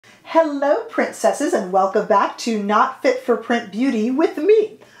Hello princesses, and welcome back to Not Fit for Print Beauty with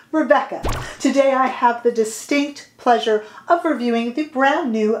me, Rebecca. Today I have the distinct pleasure of reviewing the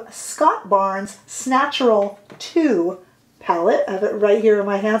brand new Scott Barnes Snatural 2 palette. I have it right here in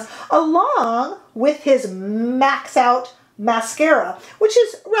my hands, along with his Maxxx Out Mascara, which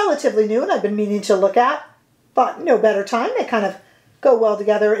is relatively new and I've been meaning to look at. Thought no better time. They kind of go well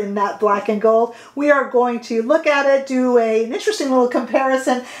together in that black and gold. We are going to look at it, do an interesting little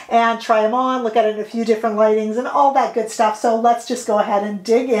comparison, and try them on, look at it in a few different lightings and all that good stuff. So let's just go ahead and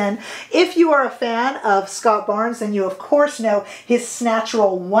dig in. If you are a fan of Scott Barnes, then you of course know his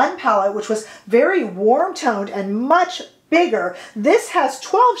Snatural 1 palette, which was very warm toned and much bigger. This has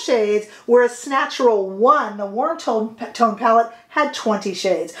 12 shades, whereas Snatural 1, the warm tone palette, had 20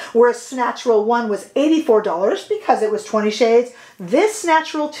 shades. Whereas Snatural 1 was $84 because it was 20 shades. This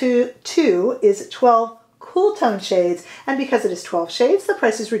Snatural 2 is 12 cool tone shades, and because it is 12 shades, the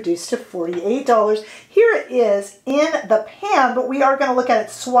price is reduced to $48. Here it is in the pan, but we are going to look at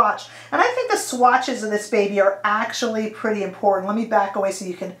its swatch. And I think the swatches of this baby are actually pretty important. Let me back away so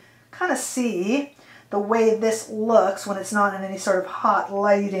you can kind of see the way this looks when it's not in any sort of hot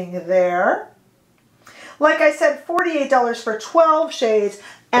lighting there. Like I said, $48 for 12 shades,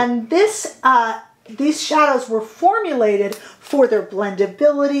 and these shadows were formulated for their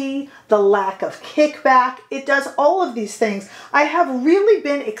blendability, the lack of kickback. It does all of these things. I have really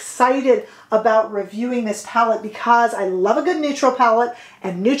been excited about reviewing this palette because I love a good neutral palette,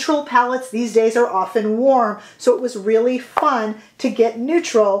 and neutral palettes these days are often warm, so it was really fun to get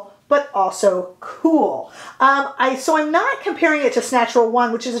neutral but also cool. So I'm not comparing it to Snatural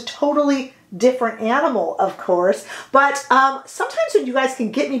 1, which is a totally different animal, of course, but sometimes when you guys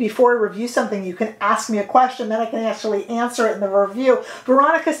can get me before I review something, you can ask me a question, then I can actually answer it in the review.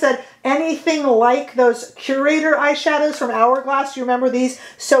 Veronica said, anything like those Curator eyeshadows from Hourglass? Do you remember these?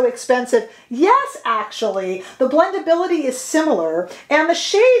 So expensive. Yes, actually. The blendability is similar, and the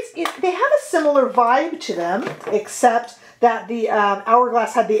shades, they have a similar vibe to them, except that the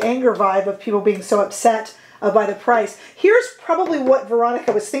Hourglass had the anger vibe of people being so upset by the price. Here's probably what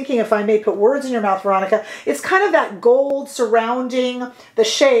Veronica was thinking, if I may put words in your mouth, Veronica. It's kind of that gold surrounding the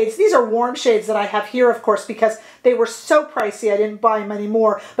shades. These are warm shades that I have here, of course, because they were so pricey I didn't buy them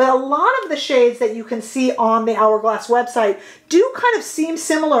anymore. But a lot of the shades that you can see on the Hourglass website do kind of seem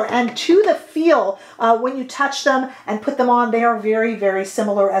similar, and to the feel when you touch them and put them on, they are very, very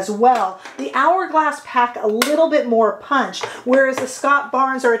similar as well. The Hourglass pack a little bit more punch, whereas the Scott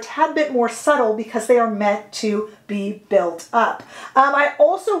Barnes are a tad bit more subtle because they are meant to be built up. I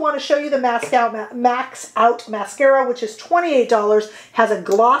also want to show you the Maxxx Out Mascara, which is $28, has a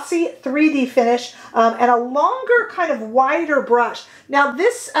glossy 3D finish, and a longer, kind of wider brush. Now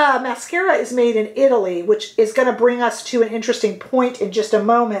this mascara is made in Italy, which is going to bring us to an interesting point in just a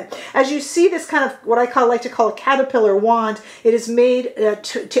moment. As you see this kind of what I like to call a caterpillar wand, it is made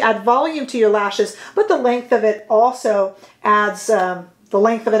to add volume to your lashes, but the length of it also adds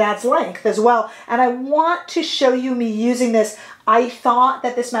length as well. And I want to show you me using this. I thought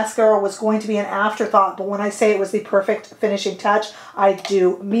that this mascara was going to be an afterthought, but when I say it was the perfect finishing touch, I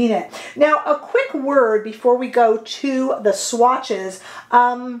do mean it. Now, a quick word before we go to the swatches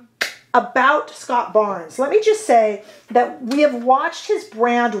about Scott Barnes. Let me just say that we have watched his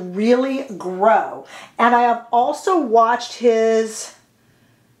brand really grow, and I have also watched his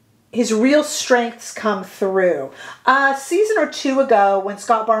real strengths come through. A season or two ago, when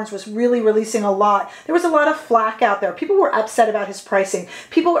Scott Barnes was really releasing a lot, there was a lot of flack out there. People were upset about his pricing.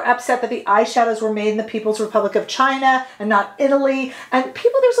 People were upset that the eyeshadows were made in the People's Republic of China and not Italy. And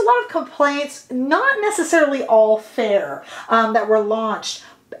there's a lot of complaints, not necessarily all fair, that were launched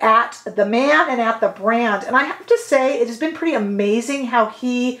at the man and at the brand. And I have to say, it has been pretty amazing how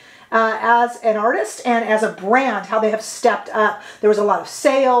he, as an artist and as a brand, how they have stepped up. There was a lot of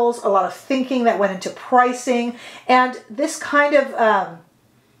sales, a lot of thinking that went into pricing, and this kind of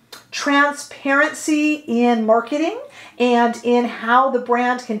transparency in marketing and in how the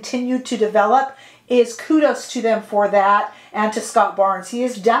brand continued to develop is kudos to them for that, and to Scott Barnes. He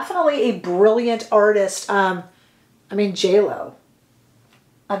is definitely a brilliant artist. I mean, J-Lo.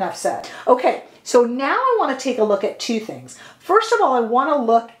 Enough said. Okay, so now I want to take a look at two things. First of all, I want to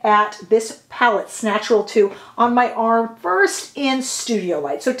look at this palette, Snatural 2, on my arm, first in Studio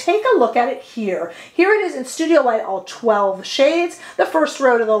Light. So take a look at it here. Here it is in Studio Light, all 12 shades. The first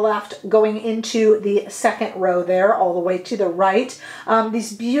row to the left going into the second row there, all the way to the right.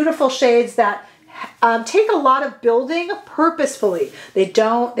 These beautiful shades that take a lot of building purposefully. They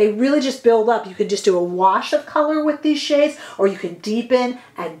really just build up. You can just do a wash of color with these shades, or you can deepen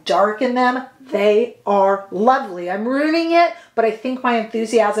and darken them. They are lovely. I'm ruining it, but I think my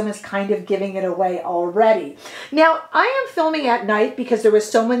enthusiasm is kind of giving it away already. Now, I am filming at night because there was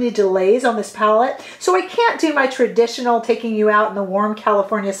so many delays on this palette, so I can't do my traditional taking you out in the warm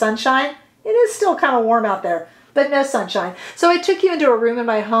California sunshine. It is still kind of warm out there, but no sunshine. So I took you into a room in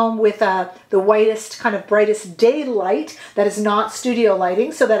my home with the whitest, kind of brightest daylight that is not studio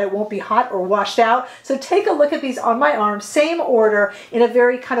lighting so that it won't be hot or washed out. So take a look at these on my arm, same order, in a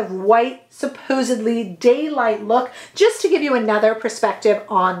very kind of white, supposedly daylight look, just to give you another perspective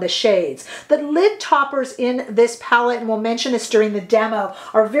on the shades. The lid toppers in this palette, and we'll mention this during the demo,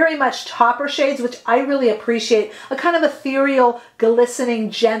 are very much topper shades, which I really appreciate. A kind of ethereal,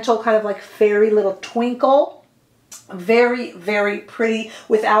 glistening, gentle, kind of like fairy little twinkle. Very, very pretty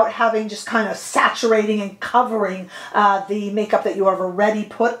without having just kind of saturating and covering the makeup that you have already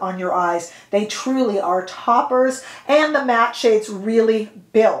put on your eyes. They truly are toppers, and the matte shades really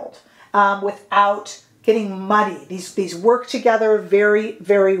build without getting muddy. These work together very,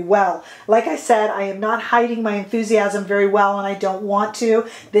 very well. Like I said, I am not hiding my enthusiasm very well, and I don't want to.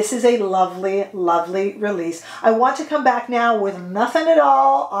 This is a lovely, lovely release. I want to come back now with nothing at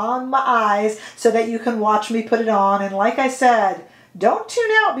all on my eyes so that you can watch me put it on. And like I said, don't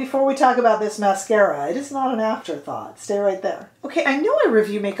tune out before we talk about this mascara. It is not an afterthought. Stay right there. Okay, I know I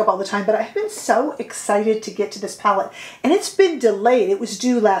review makeup all the time, but I've been so excited to get to this palette, and it's been delayed. It was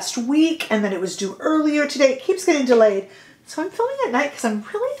due last week, and then it was due earlier today. It keeps getting delayed. So I'm filming at night because I'm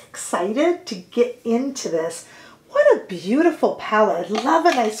really excited to get into this. What a beautiful palette. I love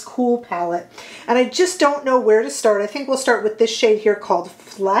a nice cool palette, and I just don't know where to start. I think we'll start with this shade here called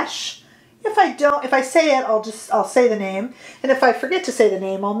Flesh. If I say it, I'll say the name. And if I forget to say the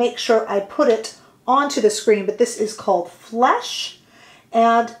name, I'll make sure I put it onto the screen. But this is called Flesh.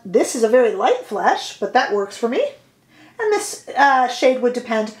 And this is a very light flesh, but that works for me. And this shade would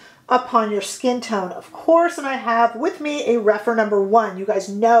depend upon your skin tone, of course. And I have with me a Rephr #1. You guys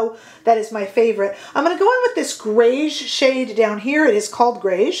know that is my favorite. I'm going to go in with this grayish shade down here. It is called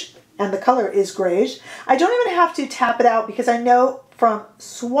grayish, and the color is grayish. I don't even have to tap it out because I know from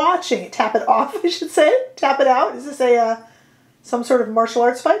swatching it, tap it off, I should say, tap it out. Is this some sort of martial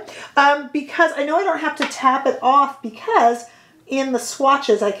arts fight? Because I know I don't have to tap it off because in the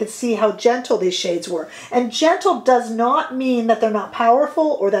swatches I could see how gentle these shades were. And gentle does not mean that they're not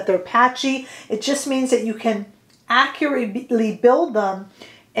powerful or that they're patchy. It just means that you can accurately build them,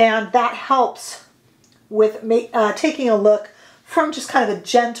 and that helps with taking a look from just kind of a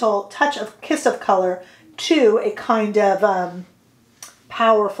gentle touch of kiss of color to a kind of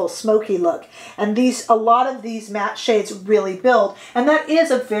powerful smoky look. And a lot of these matte shades really build, and that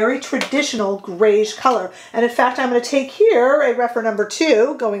is a very traditional grayish color. And in fact, I'm going to take here a Rephr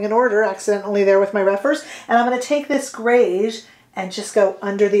 #2, going in order, accidentally there with my Rephrs, and I'm going to take this grayish and just go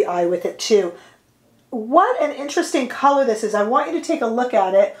under the eye with it too. What an interesting color this is. I want you to take a look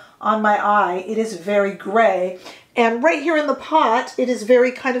at it on my eye. It is very gray, and right here in the pot it is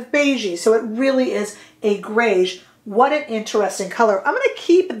very kind of beigey, so it really is a grayish. What an interesting color. I'm going to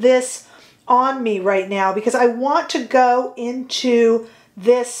keep this on me right now because I want to go into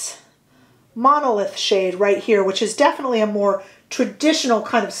this Monolith shade right here, which is definitely a more traditional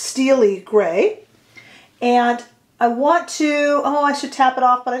kind of steely gray. And I want to, oh, I should tap it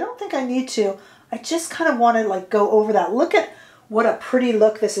off, but I don't think I need to. I just kind of want to like go over that. Look at what a pretty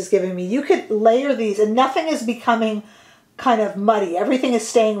look this is giving me. You could layer these and nothing is becoming kind of muddy. Everything is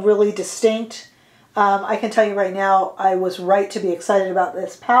staying really distinct. I can tell you right now, I was right to be excited about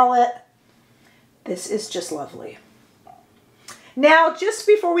this palette. This is just lovely. Now, just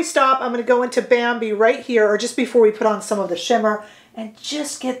before we stop, I'm going to go into Bambi right here, or just before we put on some of the shimmer, and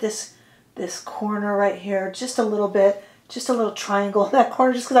just get this corner right here, just a little bit, just a little triangle in that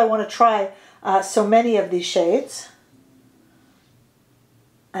corner, just because I want to try so many of these shades.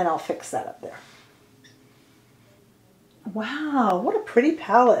 And I'll fix that up there. Wow, what a pretty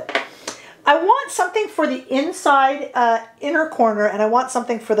palette. I want something for the inside inner corner, and I want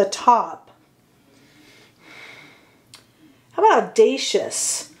something for the top. How about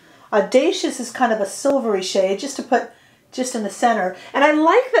Audacious? Audacious is kind of a silvery shade, just to put just in the center. And I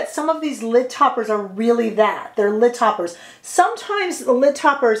like that some of these lid toppers are really that. They're lid toppers. Sometimes the lid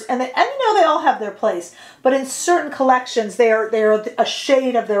toppers, and you know they all have their place, but in certain collections they are a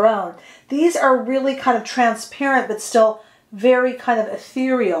shade of their own. These are really kind of transparent, but still very kind of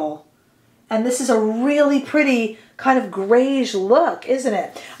ethereal. And this is a really pretty kind of grayish look, isn't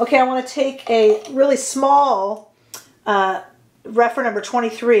it? Okay, I want to take a really small Refer number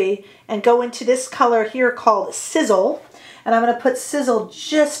 23 and go into this color here called Sizzle. And I'm going to put Sizzle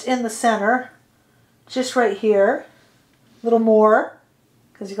just in the center, just right here. A little more,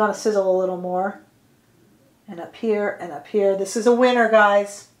 because you're going to sizzle a little more. And up here and up here. This is a winner,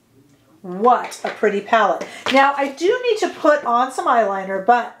 guys. What a pretty palette. Now, I do need to put on some eyeliner,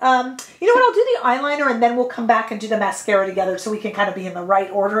 but you know what? I'll do the eyeliner and then we'll come back and do the mascara together so we can kind of be in the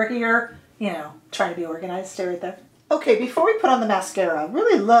right order here. You know, trying to be organized. Stay right there. Okay, before we put on the mascara,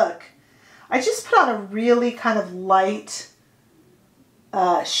 really look. I just put on a really kind of light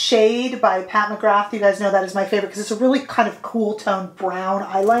shade by Pat McGrath. You guys know that is my favorite because it's a really kind of cool toned brown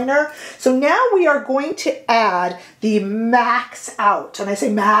eyeliner. So now we are going to add the Maxxx Out. And I say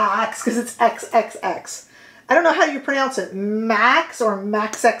Max because it's XXX. I don't know how you pronounce it. Max or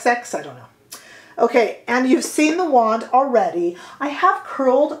MaxXX? I don't know. Okay, and you've seen the wand already. I have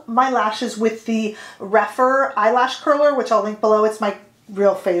curled my lashes with the Refer eyelash curler, which I'll link below. It's my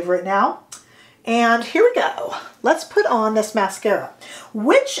real favorite now. And here we go. Let's put on this mascara.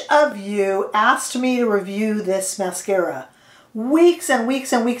 Which of you asked me to review this mascara weeks and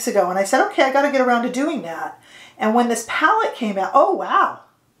weeks and weeks ago? And I said, okay, I got to get around to doing that. And when this palette came out, oh, wow.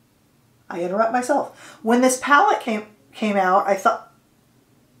 I interrupt myself. When this palette came out, I thought,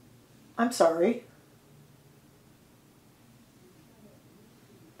 I'm sorry.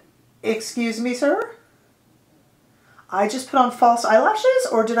 Excuse me, sir? I just put on false eyelashes,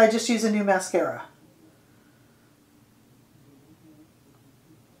 or did I just use a new mascara?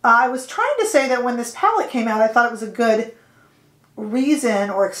 I was trying to say that when this palette came out, I thought it was a good reason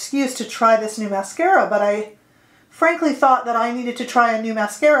or excuse to try this new mascara, but I frankly thought that I needed to try a new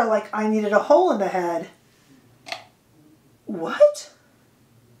mascara like I needed a hole in the head. What?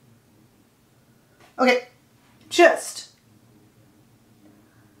 Okay, just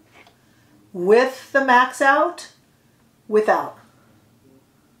with the Maxxx Out, without.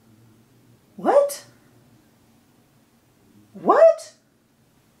 What? What?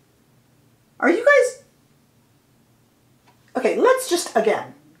 Are you guys... Okay, let's just,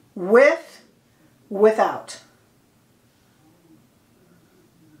 again, with, without.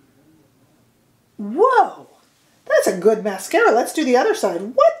 Whoa, that's a good mascara. Let's do the other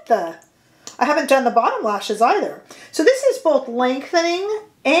side. What the... I haven't done the bottom lashes either. So this is both lengthening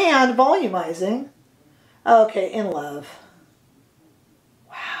and volumizing. Okay, in love.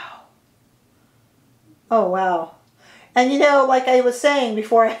 Wow. Oh, wow. And you know, like I was saying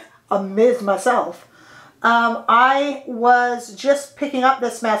before I amazed myself, I was just picking up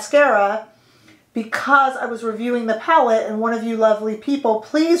this mascara because I was reviewing the palette, and one of you lovely people,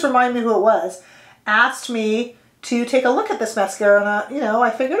 please remind me who it was, asked me to take a look at this mascara, and you know, I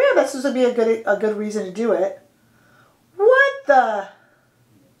figured, yeah, this would be a good reason to do it. What the...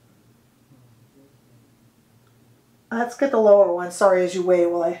 Let's get the lower one. Sorry, as you wait,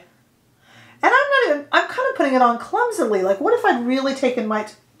 will I? And I'm kind of putting it on clumsily. Like, what if I'd really taken my...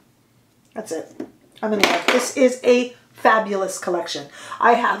 That's it. I'm in love. This is a fabulous collection.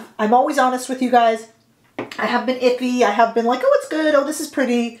 I'm always honest with you guys. I have been iffy. I have been like, oh, it's good. Oh, this is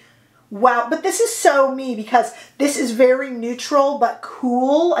pretty. Wow. But this is so me because this is very neutral but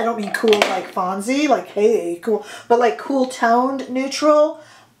cool. I don't mean cool like Fonzie, like, hey, cool. But like cool toned neutral.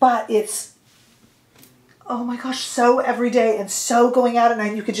 But it's... oh my gosh, so everyday and so going out at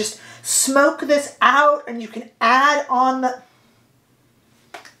night. You could just smoke this out and you can add on the...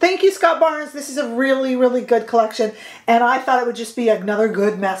 Thank you, Scott Barnes. This is a really, really good collection. And I thought it would just be another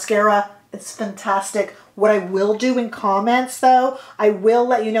good mascara. It's fantastic. What I will do in comments, though, I will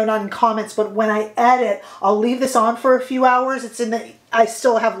let you know, not in comments, but when I edit, I'll leave this on for a few hours. It's in the... I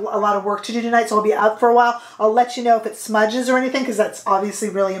still have a lot of work to do tonight, so I'll be out for a while. I'll let you know if it smudges or anything, because that's obviously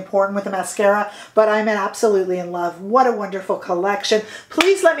really important with the mascara, but I'm absolutely in love. What a wonderful collection.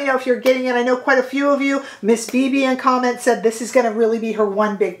 Please let me know if you're getting it. I know quite a few of you. Miss BB in comments said this is going to really be her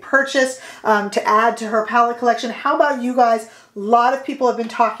one big purchase to add to her palette collection. How about you guys? A lot of people have been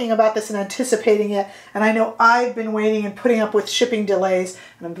talking about this and anticipating it, and I know I've been waiting and putting up with shipping delays,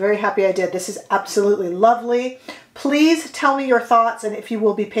 and I'm very happy I did. This is absolutely lovely. Please tell me your thoughts and if you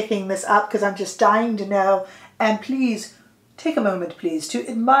will be picking this up, because I'm just dying to know. And please take a moment, please, to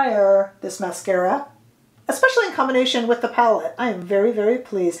admire this mascara, especially in combination with the palette. I am very, very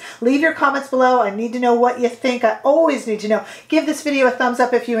pleased. Leave your comments below. I need to know what you think. I always need to know. Give this video a thumbs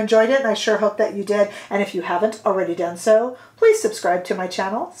up if you enjoyed it, and I sure hope that you did. And if you haven't already done so, please subscribe to my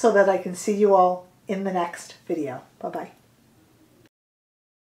channel so that I can see you all in the next video. Bye-bye.